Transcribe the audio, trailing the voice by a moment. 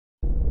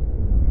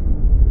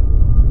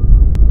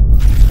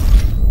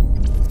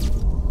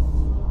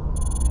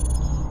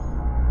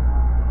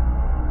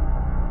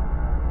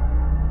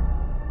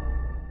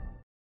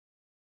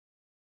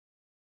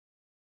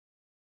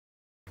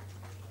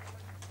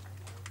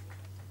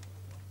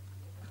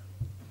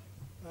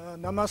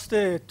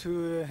Namaste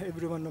to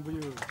every one of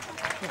you.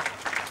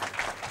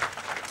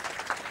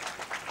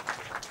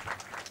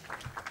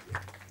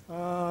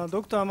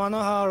 Dr.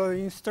 Manohar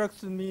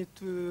instructed me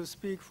to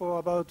speak for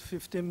about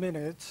 15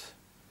 minutes,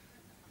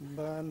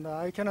 but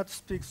I cannot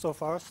speak so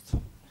fast,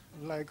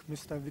 like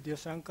Mr.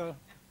 Vidyashankar,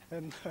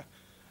 and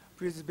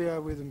please bear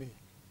with me.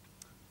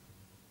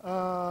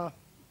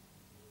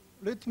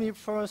 Let me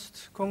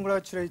first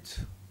congratulate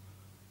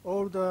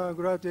all the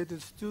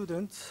graduated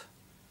students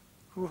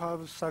who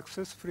have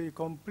successfully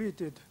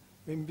completed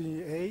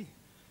MBA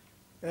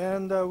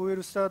and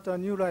will start a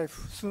new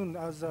life soon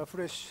as a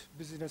fresh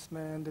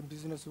businessman and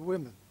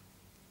businesswomen.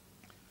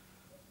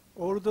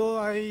 Although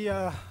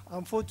I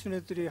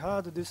unfortunately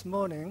heard this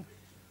morning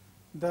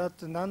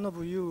that none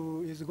of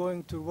you is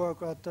going to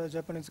work at a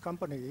Japanese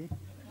company,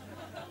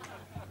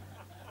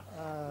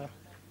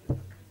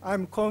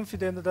 I'm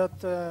confident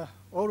that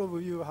all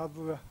of you have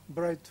a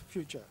bright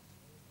future.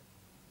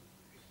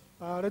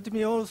 Let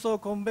me also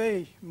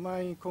convey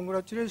my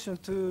congratulations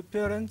to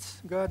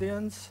parents,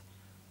 guardians,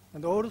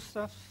 and all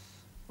staff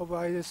of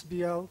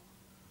ISBR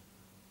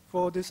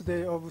for this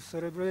day of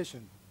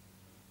celebration.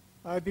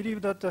 I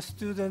believe that the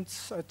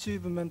students'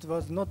 achievement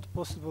was not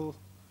possible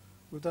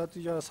without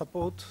your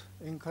support,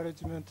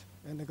 encouragement,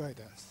 and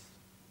guidance.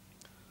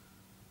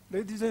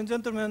 Ladies and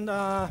gentlemen,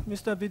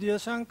 Mr.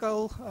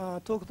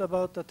 Vidyashankar talked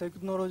about the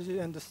technology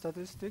and the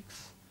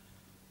statistics,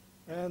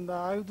 and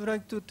I would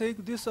like to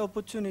take this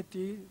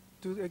opportunity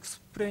to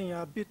explain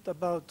a bit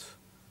about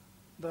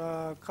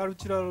the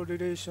cultural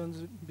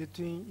relations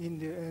between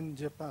India and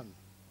Japan.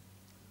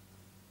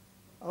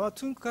 Our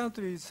two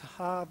countries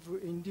have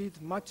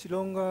indeed much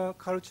longer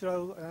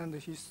cultural and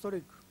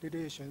historic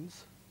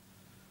relations.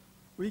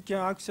 We can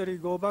actually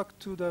go back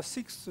to the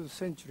 6th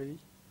century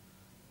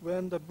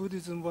when the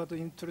Buddhism was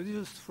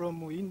introduced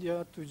from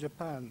India to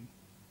Japan.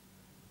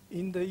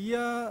 In the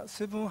year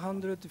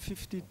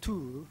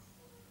 752,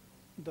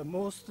 the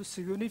most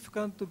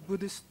significant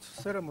Buddhist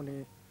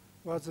ceremony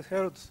was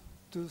held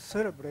to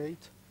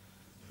celebrate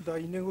the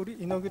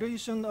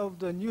inauguration of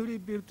the newly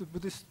built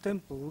Buddhist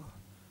temple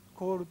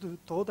called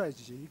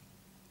Todaiji.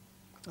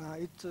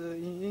 It's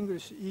in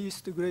English,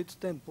 East Great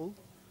Temple,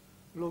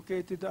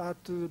 located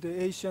at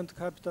the ancient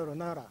capital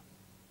Nara.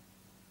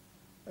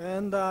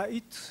 And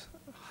it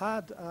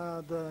had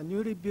the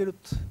newly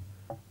built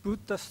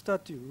Buddha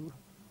statue,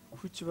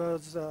 which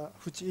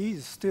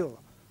is still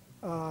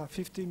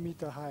 15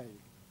 meters high.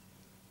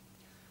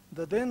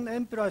 The then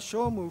Emperor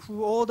Shomu,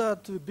 who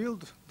ordered to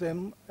build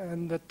them,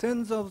 and the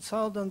tens of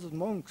thousands of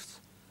monks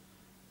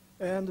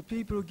and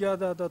people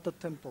gathered at the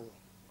temple.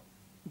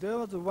 There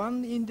was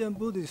one Indian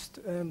Buddhist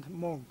and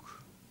monk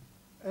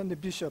and a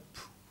bishop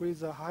with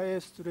the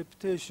highest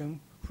reputation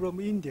from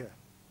India.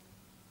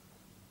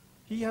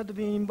 He had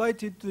been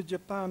invited to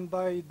Japan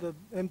by the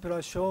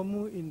Emperor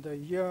Shomu in the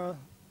year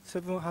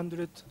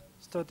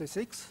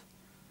 736.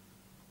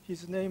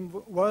 His name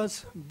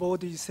was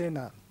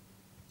Bodhisena.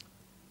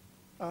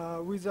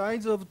 With the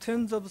eyes of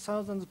tens of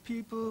thousands of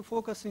people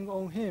focusing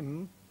on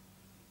him,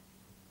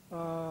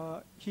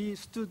 he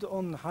stood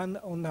on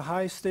a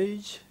high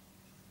stage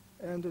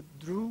and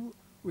drew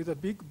with a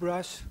big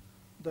brush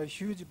the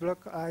huge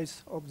black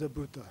eyes of the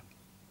Buddha.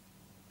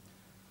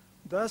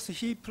 Thus,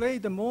 he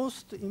played the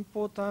most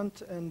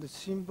important and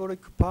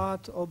symbolic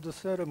part of the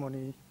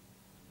ceremony,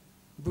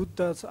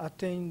 Buddha's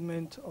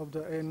attainment of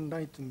the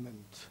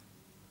enlightenment.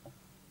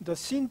 The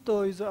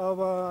Shinto is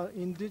our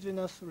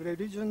indigenous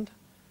religion,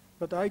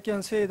 but I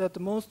can say that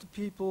most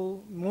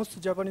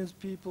Japanese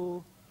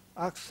people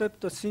accept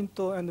the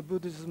Shinto and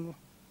Buddhism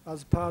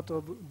as part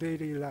of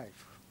daily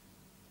life.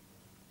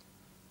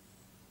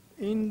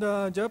 In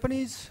the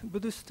Japanese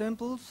Buddhist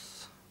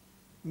temples,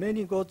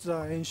 many gods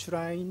are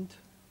enshrined,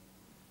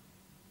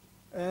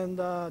 and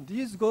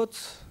these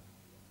gods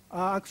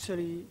are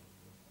actually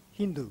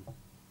Hindu.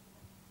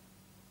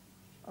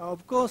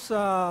 Of course,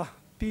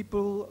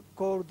 people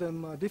call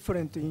them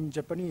differently in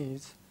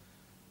Japanese,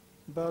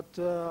 but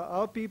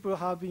our people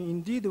have been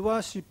indeed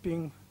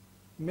worshipping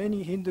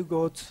many Hindu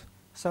gods,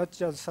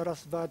 such as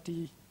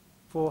Sarasvati,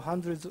 for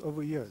hundreds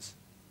of years.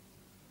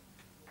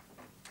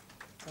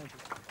 Thank you.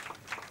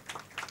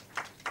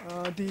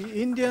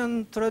 The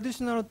Indian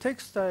traditional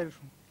textile,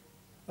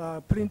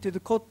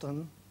 printed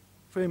cotton,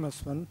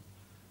 famous one,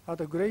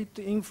 had a great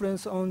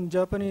influence on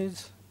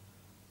Japanese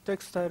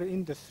textile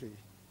industry.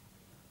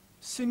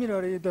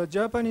 Similarly, the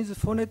Japanese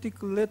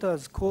phonetic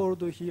letters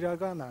called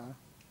hiragana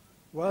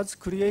was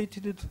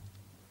created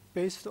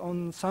based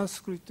on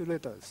Sanskrit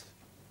letters.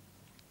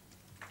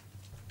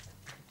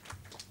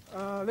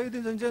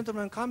 Ladies and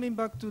gentlemen, coming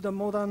back to the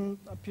modern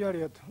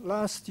period,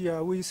 last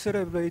year we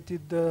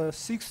celebrated the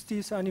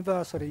 60th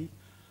anniversary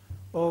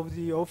of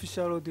the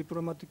official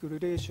diplomatic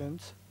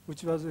relations,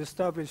 which was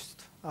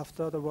established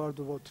after the World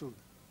War II.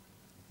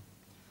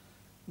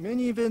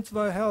 Many events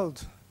were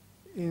held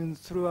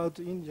throughout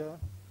India.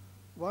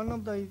 One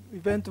of the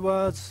events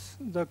was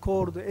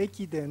called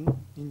Ekiden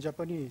in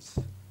Japanese,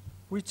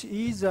 which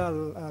is a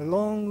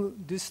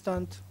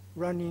long-distance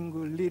running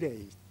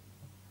relay.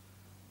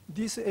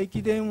 This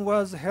Ekiden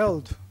was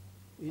held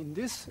in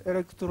this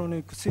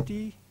electronic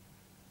city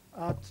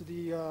at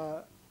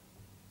the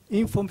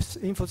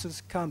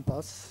Infosys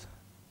campus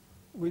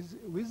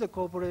with the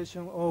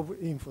cooperation of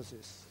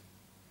Infosys.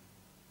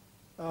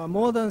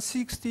 More than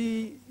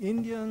 60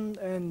 Indian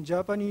and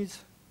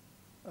Japanese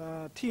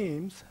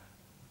teams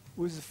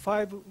with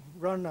 5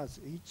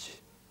 runners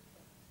each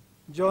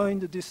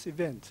joined this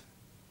event.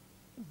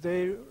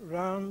 They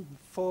ran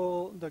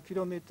for the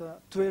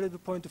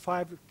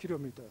 12.5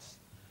 kilometers.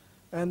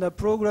 And the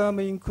program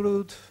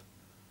includes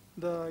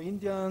the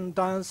Indian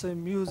dance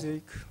and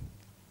music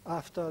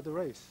after the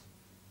race.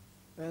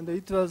 And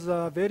it was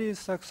a very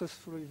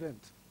successful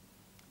event.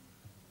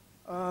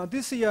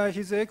 This year,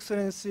 His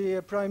Excellency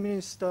Prime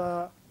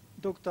Minister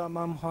Dr.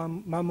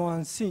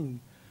 Manmohan Singh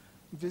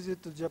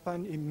visited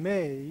Japan in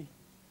May,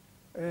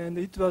 and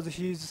it was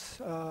his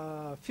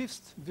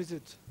 5th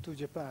visit to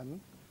Japan.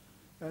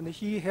 And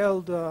he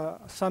held a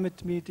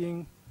summit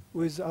meeting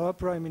with our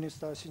Prime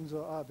Minister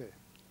Shinzo Abe.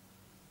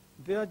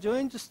 Their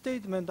joint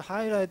statement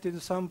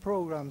highlighted some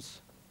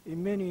programs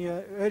in many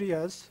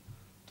areas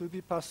to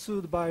be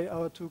pursued by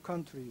our 2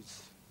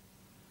 countries.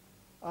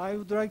 I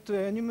would like to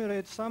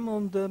enumerate some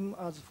of them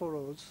as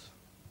follows.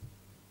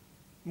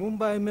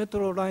 Mumbai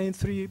Metro Line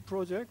 3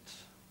 project,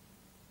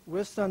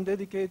 Western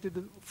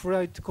Dedicated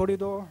Freight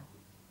Corridor,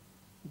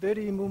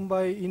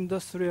 Delhi-Mumbai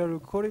Industrial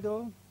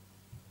Corridor,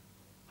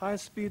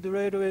 high-speed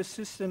railway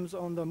systems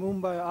on the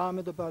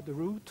Mumbai-Ahmedabad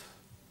route,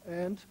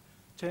 and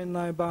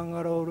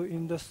Chennai-Bangalore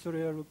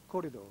Industrial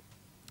Corridor.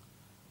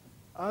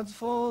 As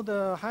for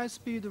the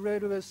high-speed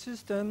railway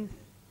system,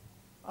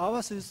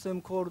 our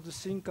system called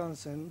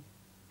Shinkansen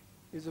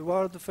is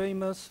world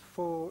famous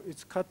for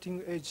its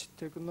cutting-edge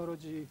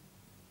technology,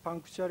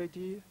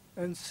 punctuality,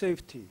 and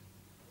safety.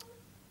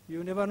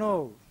 You never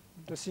know,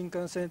 the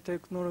Shinkansen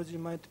technology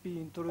might be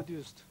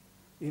introduced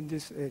in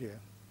this area.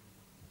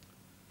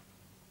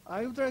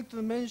 I would like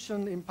to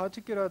mention in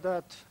particular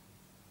that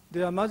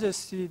Their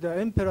Majesty, the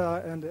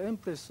Emperor and the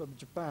Empress of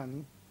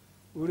Japan,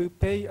 will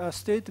pay a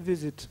state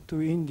visit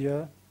to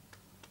India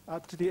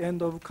at the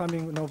end of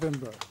coming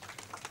November.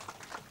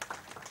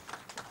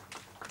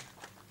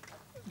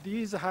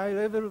 These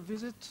high-level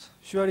visits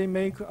surely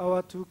make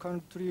our 2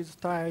 countries'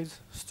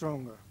 ties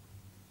stronger.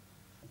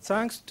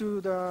 Thanks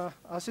to the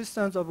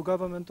assistance of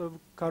government of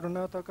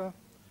Karnataka,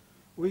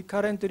 we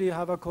currently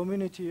have a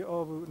community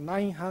of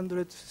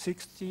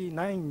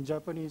 969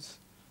 Japanese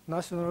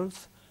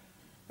nationals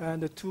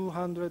and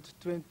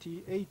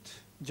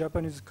 228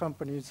 Japanese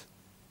companies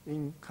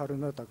in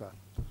Karnataka.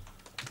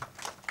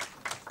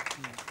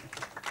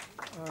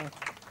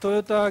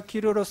 Toyota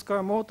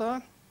Kirloskar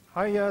Motor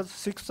hires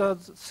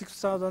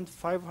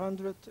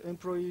 6,500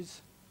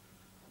 employees.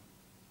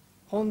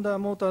 Honda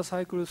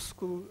Motorcycle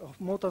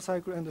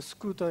and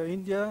Scooter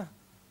India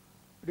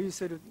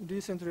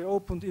recently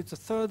opened its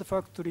 3rd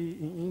factory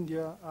in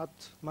India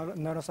at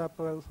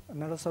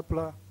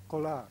Narasapura,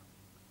 Kolar.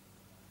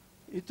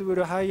 It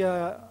will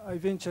hire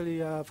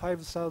eventually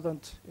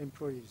 5,000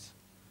 employees.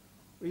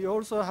 We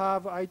also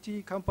have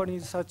IT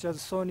companies such as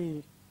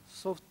Sony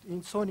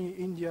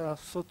India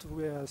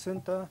Software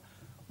Center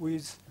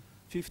with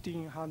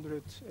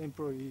 1,500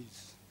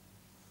 employees.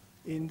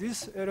 In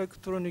this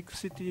electronic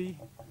city,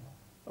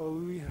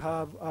 we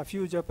have a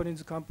few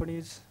Japanese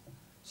companies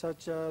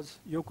such as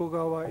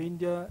Yokogawa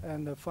India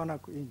and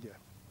Fanuc India.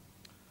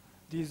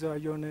 These are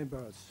your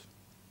neighbors.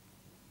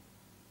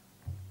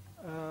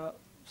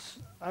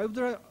 I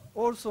would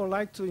also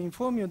like to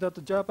inform you that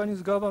the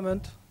Japanese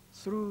government,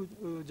 through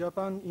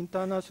Japan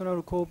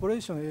International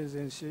Cooperation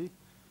Agency,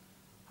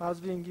 has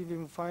been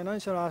giving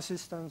financial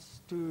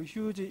assistance to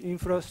huge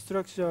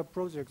infrastructure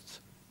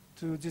projects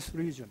to this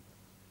region.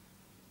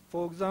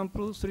 For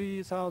example,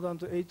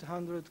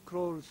 3,800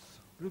 crores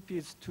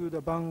rupees to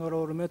the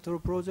Bangalore Metro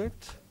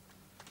project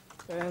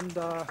and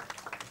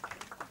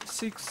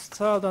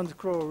 6,000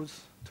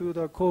 crores to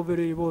the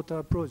Koberi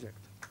Water project.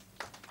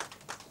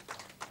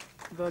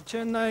 The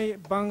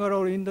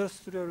Chennai-Bangalore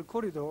Industrial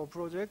Corridor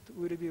project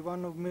will be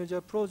one of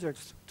major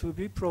projects to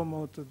be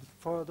promoted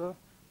further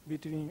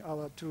between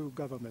our 2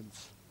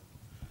 governments.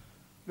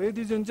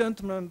 Ladies and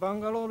gentlemen,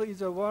 Bangalore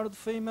is a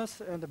world-famous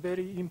and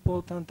very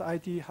important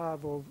IT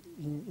hub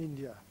in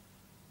India.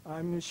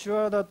 I'm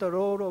sure that the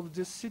role of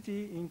this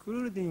city,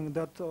 including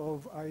that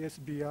of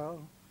ISBR,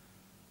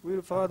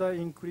 will further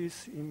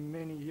increase in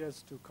many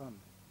years to come.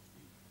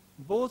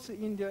 Both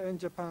India and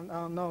Japan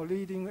are now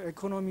leading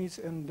economies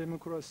and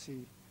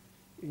democracy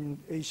in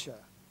Asia,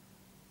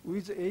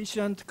 with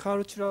ancient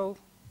cultural,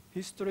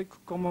 historic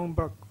common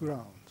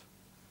background.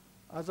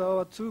 As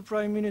our 2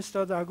 prime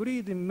ministers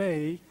agreed in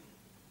May,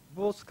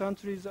 both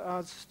countries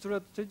as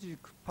strategic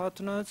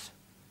partners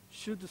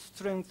should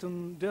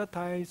strengthen their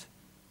ties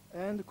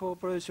and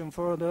cooperation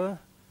further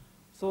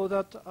so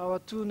that our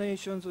 2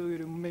 nations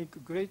will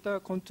make greater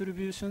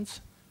contributions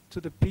to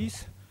the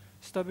peace,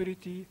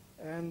 stability,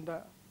 and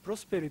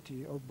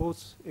prosperity of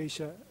both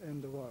Asia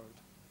and the world.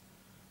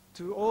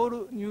 To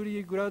all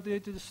newly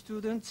graduated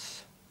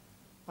students,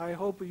 I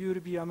hope you'll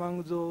be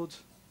among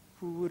those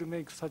who will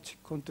make such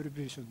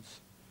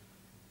contributions.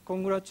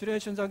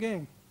 Congratulations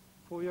again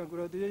for your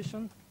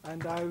graduation,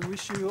 and I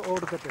wish you all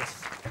the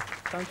best.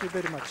 Thank you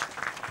very much.